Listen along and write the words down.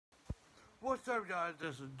What's up, guys?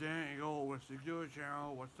 This is Daniel with the Good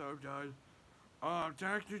Channel. What's up, guys?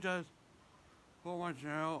 Thank you guys for my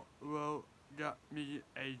channel. Well, got me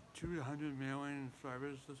a 200 million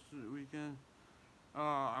subscribers this weekend.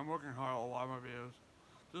 I'm working hard on a lot of my videos.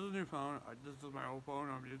 This is a new phone. This is my old phone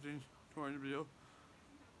I'm using for the video.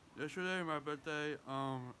 Yesterday, my birthday,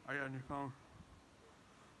 I got a new phone.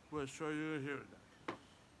 We'll show you here today.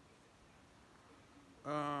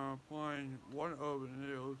 Playing one of the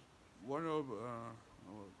news. One of,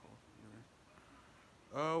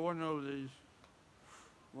 one of these,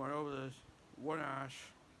 one of this, one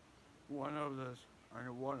ash, one of this,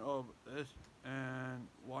 and one of this, and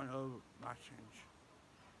one of my change.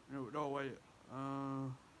 No, wait,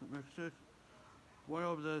 mix it. One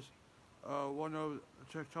of this, one of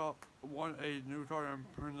TikTok, one a new tournament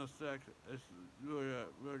in the stick. It's really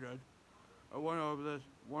good. One of this,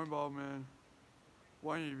 one ball man,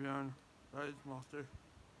 one Evian, that is monster.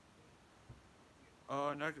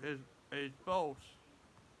 Next is a spells.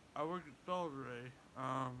 I worked at spells today.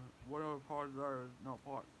 One of the parts there is not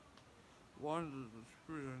part. One is the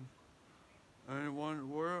exclusion, and one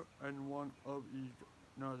word, and one of each.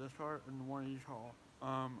 No, this card, and one each hall.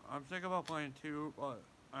 I'm thinking about playing two, but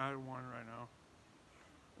I have one right now.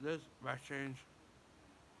 This, back change.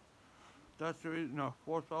 That's three, no,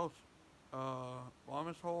 four spells.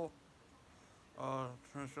 Bombus hole,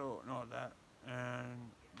 Trinso, no, that,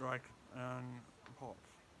 and Drake, and Pulse.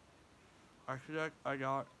 Actually, I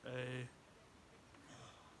got a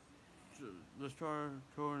this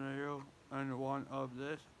tornado, and one of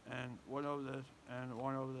this, and one of this, and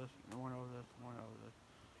one of this, and one of this, one of this.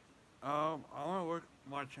 I want to work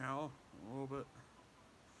my channel a little bit.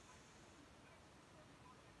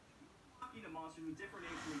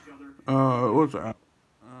 What's that?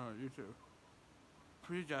 YouTube.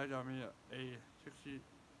 Please guys got me a 60,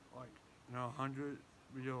 like, no, 100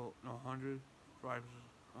 video, no, 100 drives,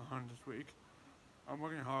 100 this week. I'm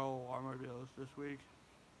working hard on a lot of my videos this week.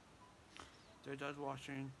 Thanks guys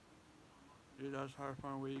watching. You guys have a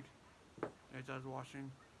fun week. Thanks guys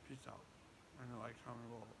watching. Peace out. And like, comment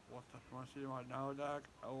below what stuff you want to see my now deck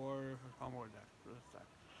or combo deck for this deck.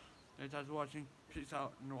 Thanks guys watching. Peace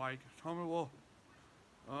out and like, comment below.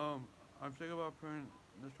 I'm thinking about putting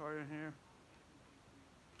this card in here.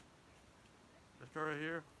 This card right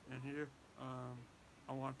here and here.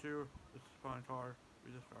 I want to. This is a fun card.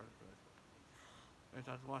 We just started with. Thanks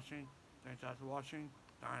guys watching. Thanks guys for watching.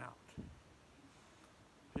 Dine out.